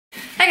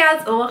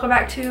guys, welcome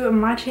back to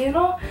my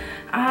channel.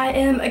 I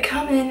am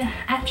coming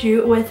at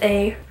you with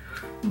a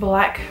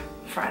Black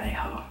Friday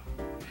haul.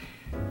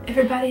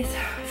 Everybody's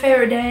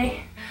favorite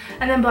day,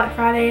 and then Black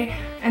Friday,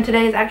 and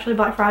today is actually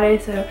Black Friday,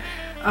 so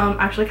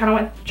actually kind of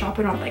went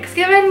shopping on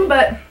Thanksgiving,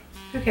 but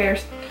who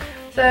cares.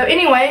 So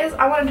anyways,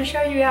 I wanted to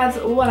show you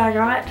guys what I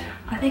got.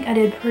 I think I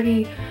did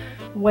pretty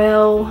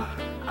well.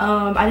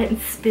 I didn't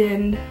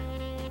spend,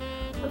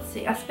 let's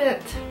see, I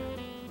spent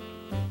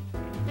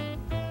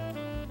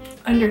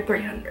under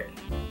 300.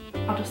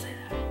 I'll just say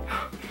that.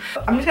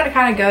 I'm just gonna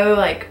kind of go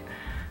like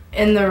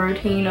in the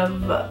routine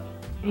of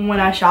when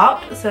I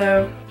shopped,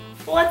 so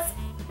let's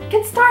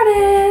get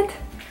started.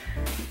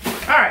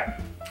 All right,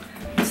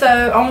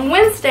 so on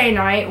Wednesday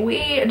night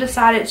we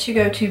decided to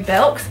go to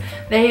Belk's.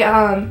 They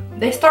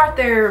start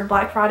their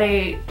Black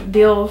Friday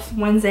deals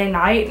Wednesday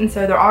night, and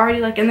so they're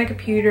already like in the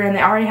computer and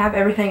they already have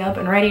everything up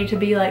and ready to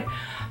be like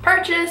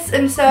purchased.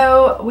 And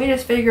so we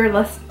just figured,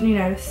 let's, you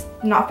know,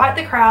 not fight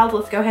the crowd,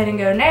 let's go ahead and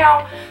go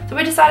now. So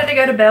we decided to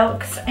go to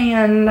Belk's,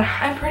 and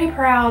I'm pretty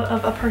proud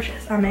of a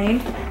purchase I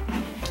made.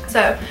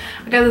 So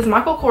I got this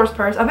Michael Kors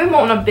purse. I've been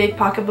wanting a big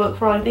pocketbook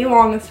for like the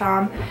longest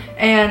time,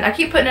 and I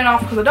keep putting it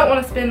off because I don't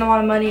want to spend a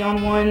lot of money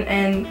on one.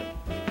 And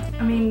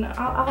I mean,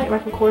 I like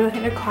Michael Kors. I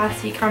think they're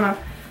classy, kind of,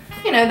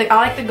 you know, I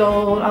like the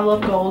gold. I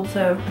love gold.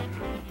 So,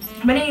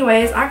 but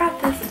anyways, I got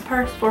this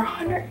purse for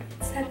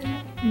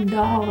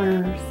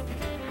 $107.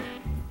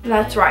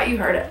 That's right, you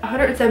heard it,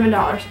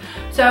 $107.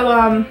 So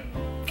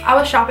I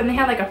was shopping. They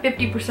had like a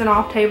 50%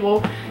 off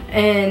table,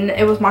 and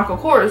it was Michael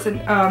Kors. And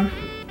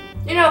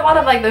you know, a lot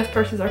of like those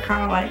purses are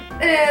kind of like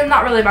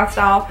not really my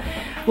style.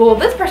 Well,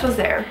 this purse was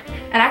there,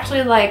 and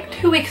actually like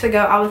 2 weeks ago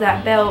I was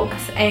at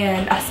Belk's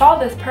and I saw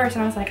this purse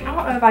and I was like, I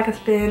don't know if I could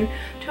spend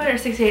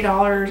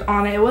 $268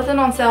 on it. It wasn't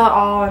on sale at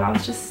all, and I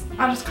just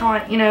kind of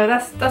like, you know,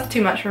 that's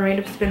too much for me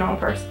to spend on a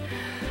purse.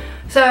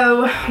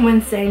 So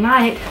Wednesday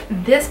night,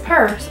 this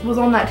purse was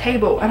on that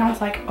table, and I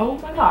was like, oh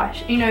my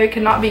gosh, you know, it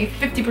could not be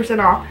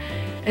 50% off.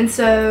 And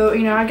so,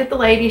 you know, I get the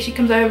lady, she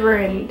comes over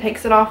and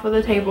takes it off of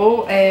the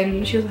table,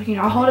 and she was like, you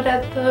know, I'll hold it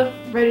at the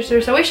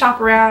register. So we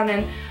shop around,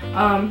 and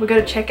we go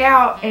to check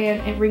out,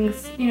 and it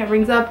rings, you know,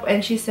 rings up,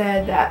 and she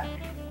said that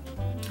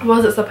it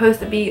wasn't supposed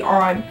to be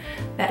on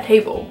that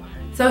table.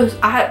 So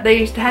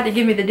they had to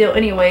give me the deal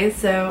anyways,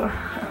 so.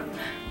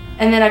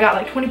 And then I got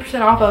like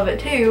 20% off of it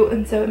too,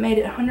 and so it made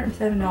it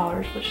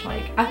 $107, which,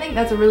 like, I think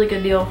that's a really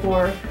good deal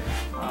for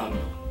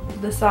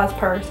this size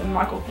purse and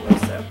Michael Kors,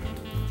 so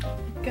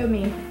go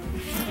me.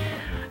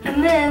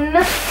 And then the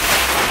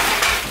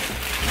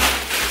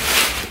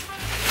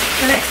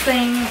next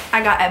thing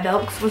I got at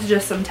Belk's was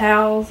just some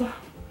towels,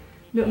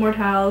 Biltmore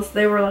towels.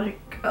 They were like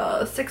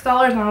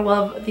 $6, and I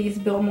love these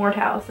Biltmore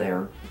towels.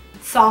 They're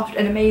soft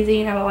and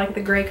amazing, and I like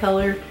the gray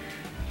color.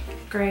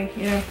 Gray,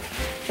 you know.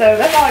 So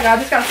that's all I got.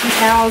 I just got some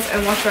towels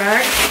and wash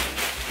rags,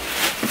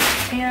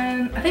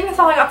 and I think that's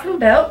all I got from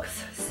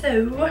Belk's.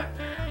 So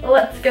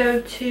let's go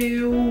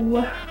to,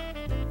 we'll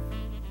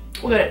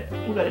go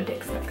to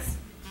Dick's next.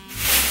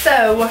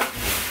 So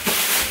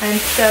I'm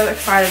so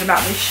excited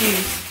about these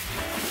shoes.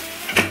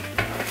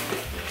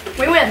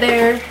 We went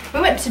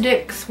to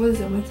Dick's, what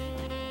is it? No,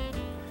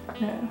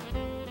 I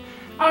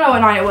don't know what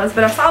night it was,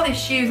 but I saw these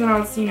shoes and I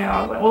was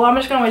like, well, I'm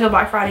just gonna wait till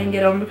Black Friday and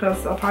get them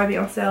because they'll probably be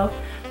on sale.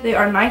 They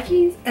are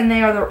Nikes, and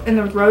they are in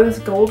the rose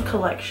gold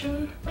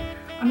collection.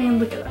 I mean,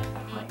 look at that.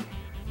 Like,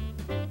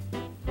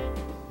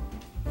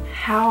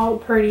 how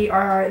pretty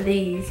are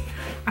these?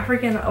 I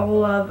freaking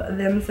love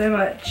them so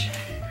much.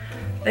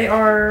 They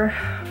are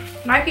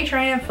Nike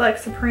Train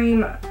Flex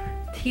Supreme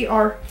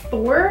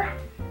TR4.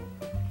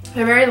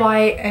 They're very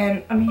light,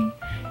 and I mean,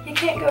 you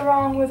can't go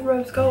wrong with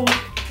rose gold.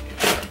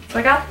 So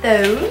I got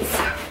those,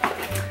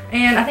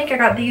 and I think I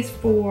got these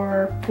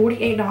for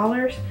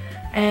 $48.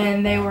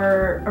 And they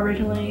were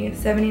originally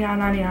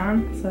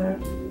 $79.99, so I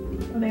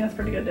think that's a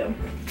pretty good deal.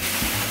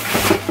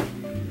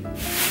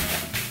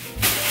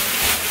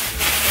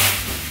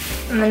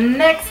 And the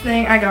next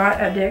thing I got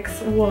at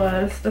Dick's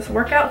was this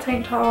workout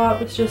tank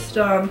top. It's just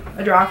a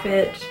dry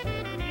fit,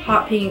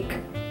 hot pink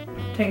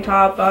tank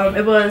top.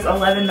 It was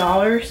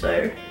 $11,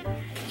 so you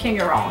can't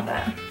go wrong with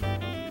that.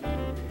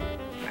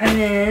 And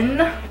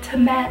then to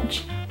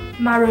match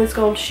my rose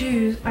gold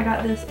shoes, I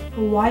got this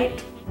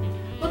white,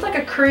 looks like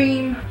a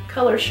cream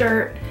color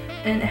shirt,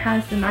 and it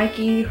has the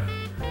Nike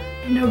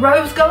and the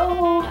rose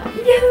gold.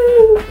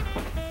 Yoo!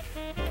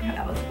 Yeah,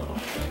 that was a little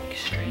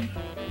extreme.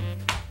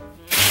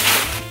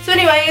 So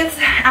anyways,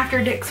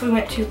 after Dick's we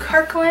went to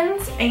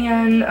Kirkland's,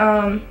 and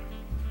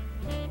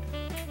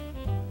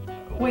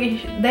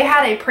they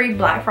had a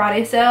pre-Black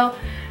Friday sale,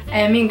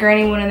 and me and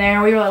Granny went in there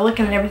and we were like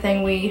looking at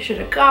everything we should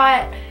have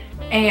got,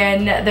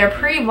 and their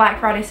pre-Black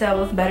Friday sale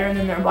was better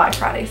than their Black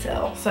Friday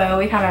sale, so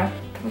we kind of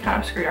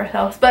screwed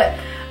ourselves. But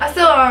I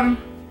still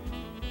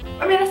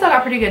I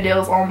got pretty good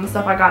deals on the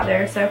stuff I got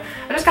there. So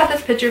I just got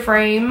this picture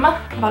frame. I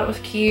thought it was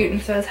cute, and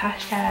so it's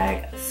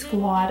hashtag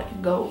squad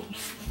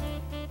goals.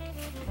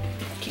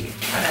 Cute,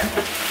 I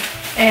know.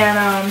 And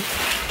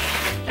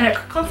at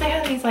Kirkland's they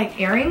had these like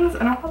earrings,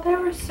 and I thought they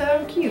were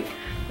so cute.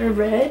 They're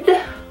red,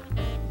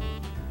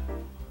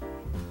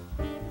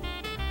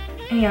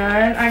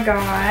 And I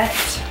got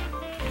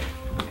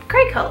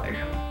gray color.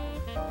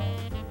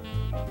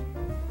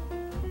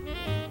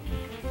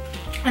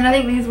 And I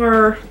think these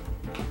were,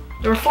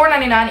 they were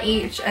 $4.99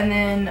 each, and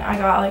then I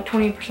got like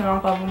 20%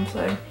 off of them,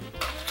 so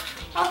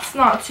that's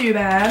not too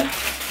bad.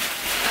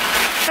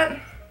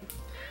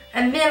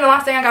 And then the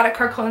last thing I got at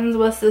Kirkland's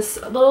was this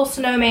little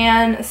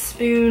snowman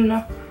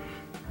spoon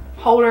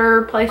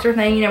holder placer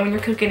thing, you know, when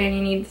you're cooking and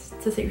you need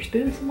to set your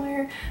spoon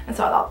somewhere. And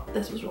so I thought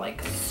this was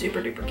like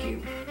super duper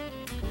cute.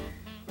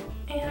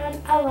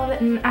 And I love it,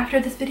 and after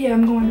this video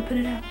I'm going to put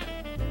it out.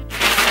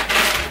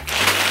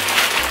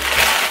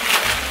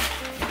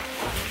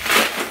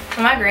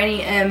 My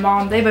granny and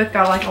mom, they both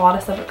got like a lot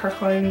of stuff at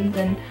Kirkland's,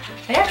 and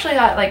they actually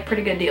got like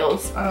pretty good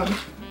deals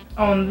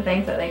on the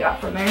things that they got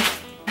from there.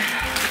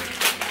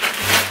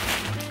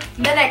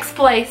 The next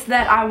place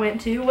that I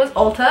went to was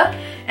Ulta,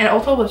 and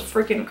Ulta was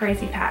freaking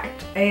crazy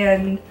packed,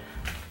 and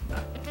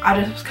I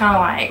just was kind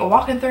of like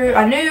walking through.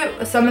 I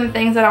knew some of the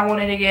things that I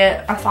wanted to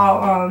get. I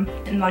saw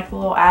in like the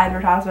little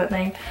advertisement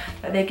thing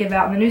that they give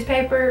out in the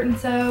newspaper, and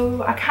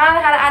so I kind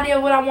of had an idea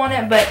of what I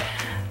wanted, but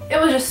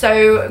it was just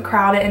so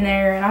crowded in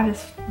there, and I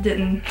just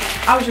didn't.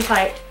 I was just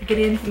like, get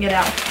in and get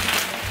out.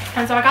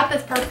 And so I got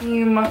this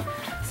perfume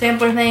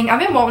sampler thing. I've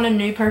been wanting a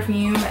new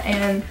perfume,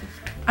 and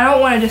I don't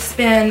want to just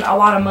spend a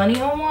lot of money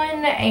on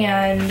one,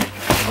 and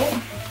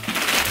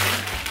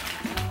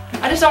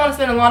I just don't want to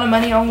spend a lot of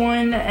money on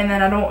one and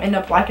then I don't end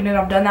up liking it.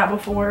 I've done that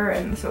before,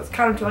 and so it's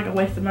kind of like a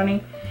waste of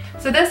money.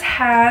 So this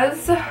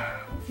has,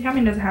 how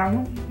many does it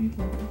have?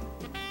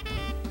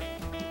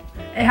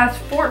 It has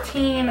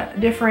 14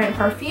 different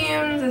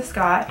perfumes. It's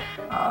got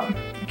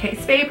Kate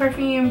Spade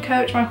perfume,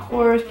 Coach, Michael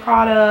Kors,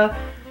 Prada,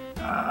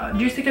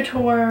 Juicy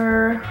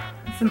Couture,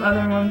 some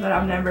other ones that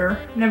I've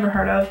never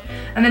heard of.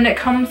 And then it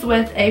comes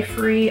with a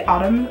free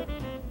atomizer.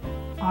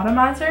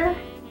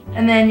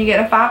 And then you get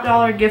a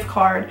 $5 gift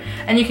card,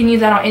 and you can use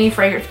that on any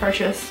fragrance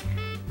purchase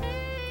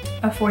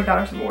of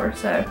 $40 or more.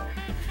 So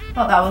I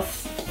thought that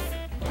was,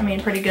 I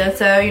mean, pretty good.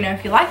 So, you know,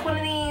 if you like one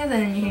of these,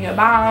 then you can go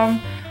buy them,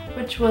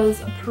 which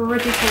was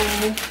pretty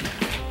cool.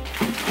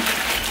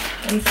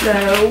 And so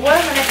what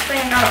the next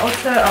thing I got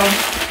also,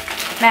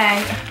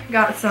 Mag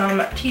got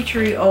some tea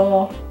tree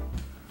oil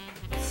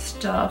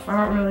stuff.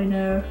 I don't really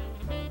know.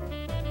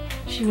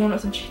 She wanted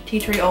some tea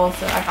tree oil,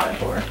 so I got it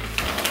for her.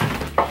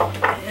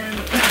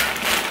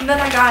 And then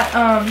I got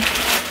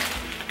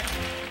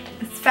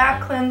this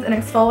Fab Cleanse and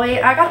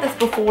Exfoliate. I got this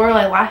before,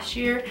 like last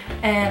year,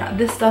 and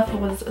this stuff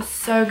was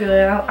so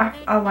good.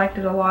 I liked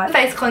it a lot.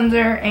 Face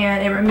cleanser,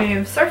 and it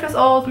removes surface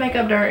oils,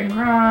 makeup, dirt, and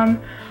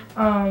grime.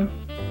 And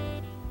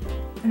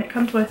it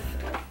comes with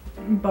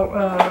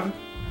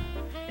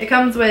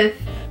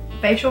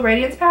facial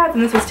radiance pads,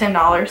 and this was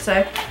 $10.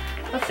 So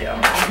let's see.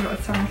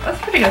 That's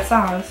a pretty good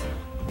size.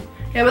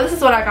 Yeah, but this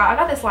is what I got. I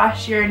got this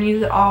last year and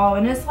used it all,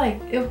 and it's like,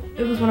 it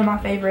was one of my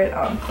favorite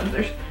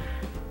cleansers.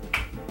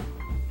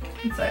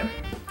 And so,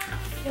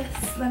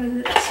 yes, that is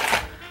it.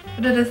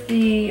 But it is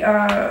the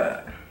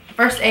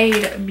First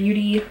Aid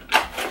Beauty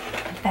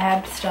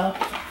Fab stuff,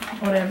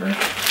 whatever.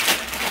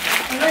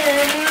 And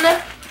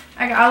then,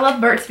 I love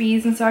Burt's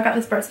Bees, and so I got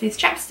this Burt's Bees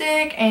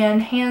chapstick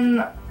and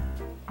hand, I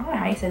don't know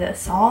how you say that,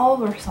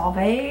 salve or salve?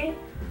 I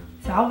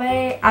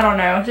don't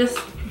know, just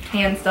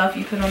hand stuff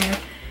you put on your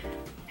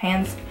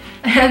hands.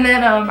 And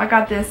then I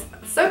got this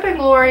Soap &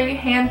 Glory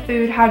Hand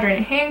Food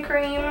Hydrating Hand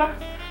Cream,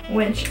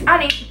 which I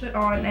need to put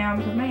on now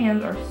because my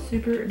hands are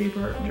super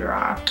duper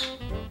dry.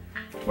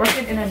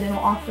 Working in a dental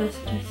office,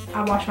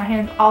 I wash my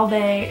hands all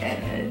day,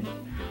 and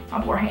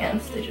my poor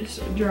hands, they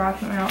just dry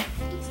them out.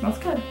 It smells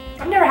good.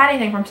 I've never had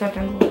anything from Soap &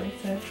 Glory,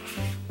 so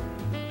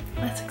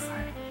that's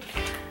exciting.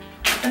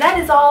 And that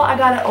is all I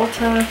got at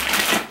Ulta.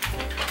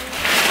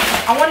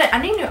 I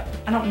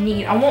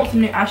want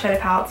some new eyeshadow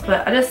palettes,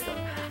 but I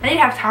need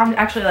to have time to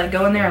actually like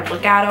go in there and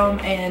look at them,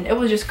 and it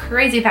was just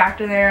crazy packed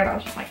in there, and I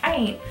was just like, I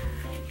ain't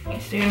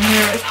staying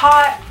here. It's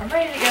hot. I'm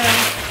ready to go.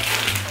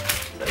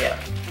 So yeah.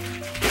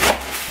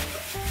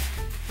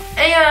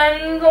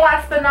 And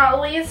last but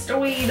not least,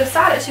 we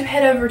decided to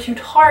head over to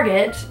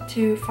Target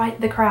to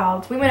fight the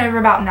crowds. We went over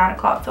about 9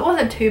 o'clock, so it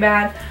wasn't too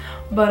bad,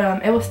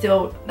 but it was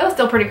still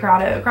pretty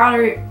crowded.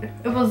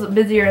 It was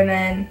busier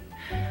than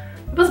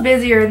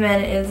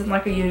it is in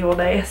like a usual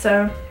day,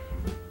 so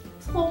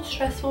it's a little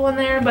stressful in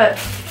there, but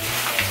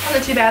it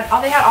wasn't too bad.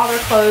 They had all their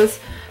clothes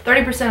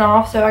 30%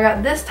 off, so I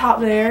got this top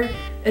there.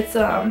 It's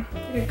like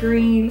a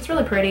green. It's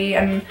really pretty,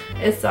 and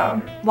it's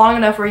long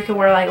enough where you can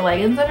wear like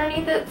leggings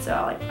underneath it, so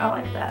I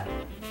like that.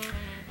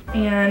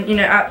 And you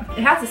know,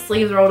 it has the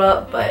sleeves rolled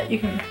up, but you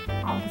can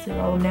obviously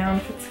roll them down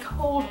if it's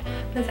cold.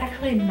 But it's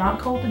actually not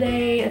cold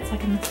today. It's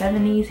like in the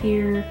 70s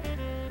here,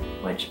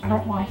 which I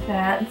don't like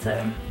that.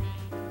 So,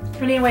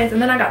 but anyways, and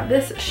then I got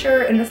this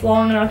shirt, and it's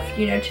long enough,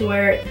 you know, to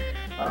wear it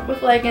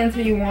with leggings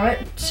if you want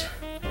it.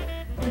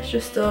 It's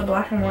just still a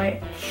black and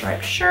white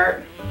striped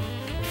shirt.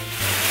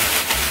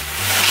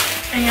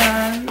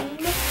 And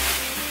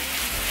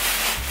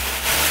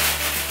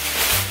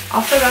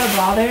also got a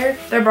bra there.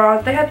 Their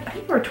bras, they had, I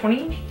think they were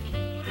 20,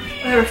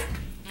 they were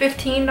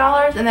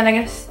 $15, and then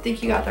I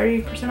think you got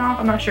 30% off.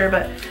 I'm not sure,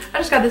 but I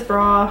just got this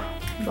bra,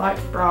 black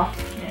bra,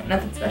 yeah,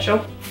 nothing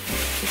special.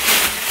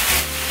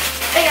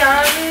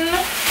 And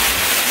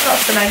what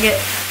else did I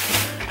get?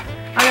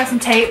 I got some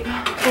tape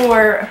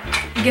for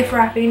gift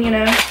wrapping, you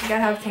know, you gotta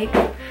have tape.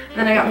 And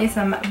then I got me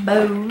some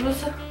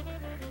bows,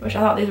 which I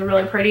thought these were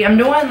really pretty. I'm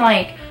doing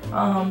like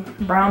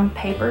brown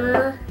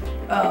paper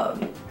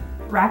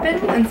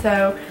wrapping, and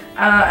so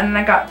and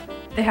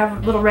they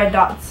have little red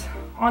dots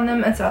on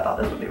them, and so I thought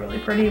this would be really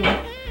pretty with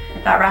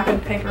that wrapping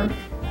paper.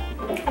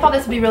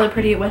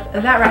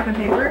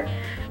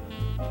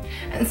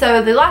 And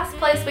so the last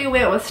place we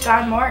went was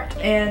Stein Mart,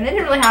 and they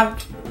didn't really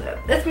have,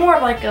 it's more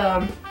of like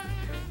an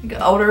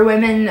older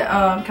women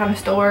kind of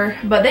store,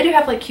 but they do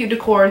have like cute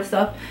decor and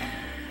stuff.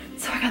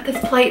 So I got this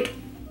plate.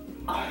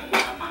 Oh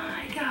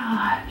my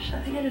gosh,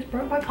 I think I just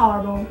broke my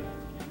collarbone.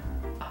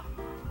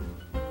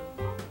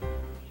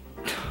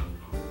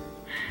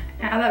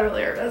 Yeah, that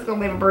really hurt. That's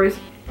gonna leave a bruise.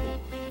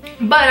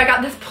 But I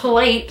got this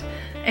plate,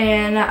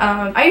 and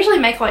I usually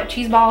make like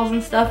cheese balls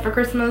and stuff for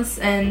Christmas,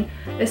 and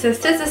it says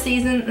 'tis the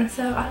season, and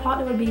so I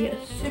thought it would be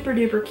super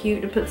duper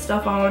cute to put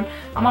stuff on.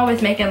 I'm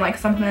always making like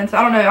something, so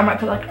I don't know, I might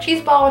put like a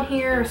cheese ball in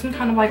here or some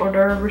kind of like hors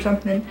d'oeuvre or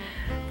something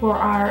for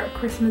our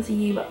Christmas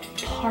Eve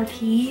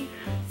party.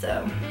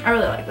 So I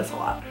really like this a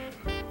lot.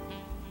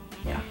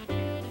 Yeah.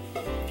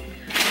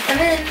 And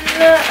then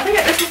I think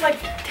this was like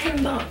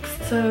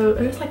 $10, so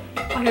it was like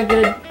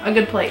a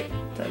good plate.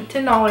 So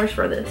 $10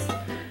 for this.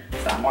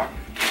 More.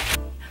 So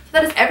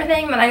that is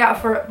everything that I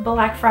got for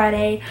Black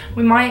Friday.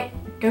 We might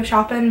go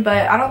shopping,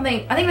 but I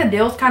think the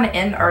deals kind of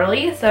end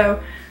early,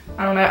 so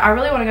I don't know. I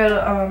really want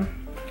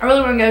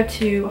to go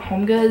to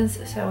Home Goods,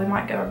 so we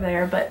might go over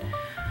there. But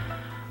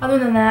other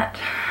than that,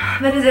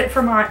 that is it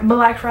for my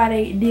Black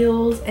Friday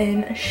deals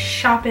and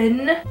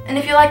shopping. And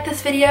if you like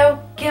this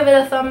video, give it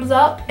a thumbs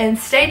up, and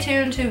stay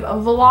tuned to a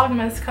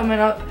Vlogmas coming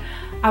up.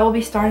 I will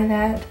be starting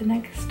that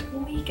next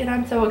week, and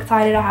I'm so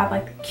excited. I have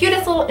like the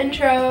cutest little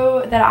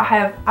intro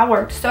that I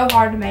worked so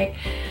hard to make,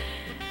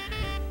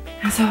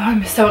 and so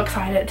I'm so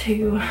excited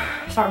to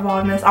start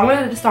Vlogmas. I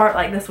wanted to start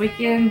like this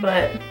weekend,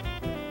 but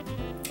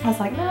I was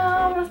like, no,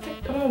 I'm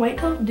gonna wait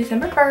till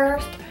December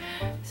 1st.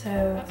 So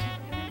that's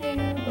what we're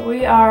gonna do.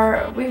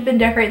 But we've been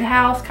decorating the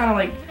house, kind of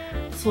like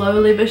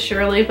slowly but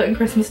surely putting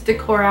Christmas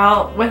decor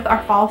out with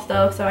our fall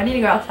stuff. So I need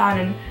to go outside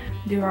and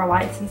do our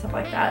lights and stuff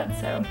like that.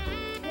 So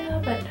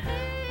yeah, but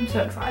I'm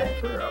so excited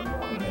for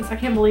Vlogmas. I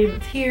can't believe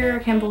it's here.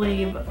 I can't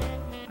believe,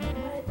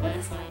 what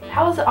is like,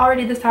 how is it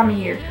already this time of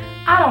year?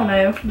 I don't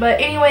know. But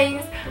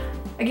anyways,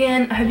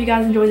 again, I hope you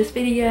guys enjoyed this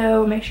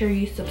video. Make sure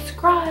you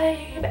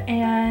subscribe,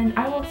 and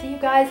I will see you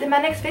guys in my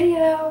next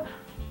video.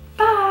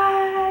 Bye.